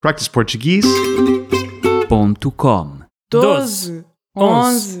practiceportuguese.com 12,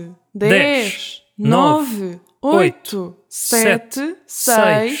 11, 10, 9, 8, 7,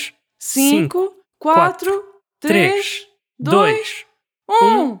 6, 5, 4, 3, 2,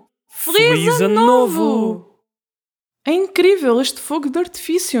 1. Feliz Ano Novo! É incrível este fogo de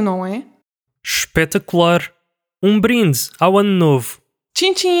artifício, não é? Espetacular! Um brinde ao Ano Novo.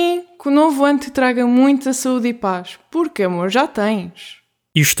 Tchim tchim! Que o novo ano te traga muita saúde e paz, porque amor já tens.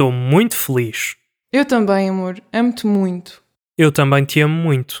 E estou muito feliz. Eu também, amor, amo-te muito. Eu também te amo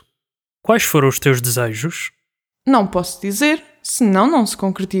muito. Quais foram os teus desejos? Não posso dizer, senão não se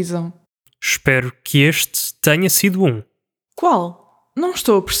concretizam. Espero que este tenha sido um. Qual? Não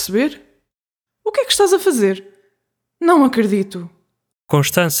estou a perceber. O que é que estás a fazer? Não acredito.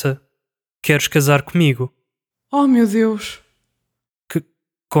 Constança, queres casar comigo? Oh, meu Deus.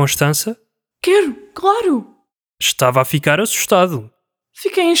 Constança? Quero, claro. Estava a ficar assustado.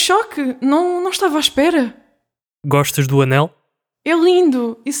 Fiquei em choque. Não estava à espera. Gostas do anel? É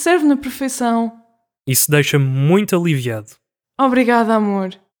lindo e serve na perfeição. Isso deixa-me muito aliviado. Obrigada,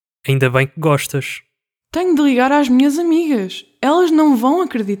 amor. Ainda bem que gostas. Tenho de ligar às minhas amigas. Elas não vão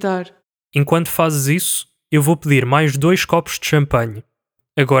acreditar. Enquanto fazes isso, eu vou pedir mais 2 copos de champanhe.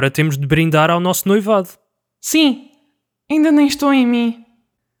 Agora temos de brindar ao nosso noivado. Sim, ainda nem estou em mim.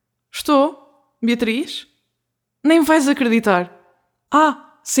 Estou, Beatriz? Nem vais acreditar.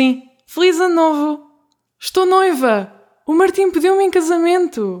 Ah, sim, feliz ano novo. Estou noiva. O Martim pediu-me em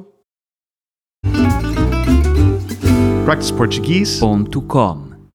casamento. practiceportuguese.com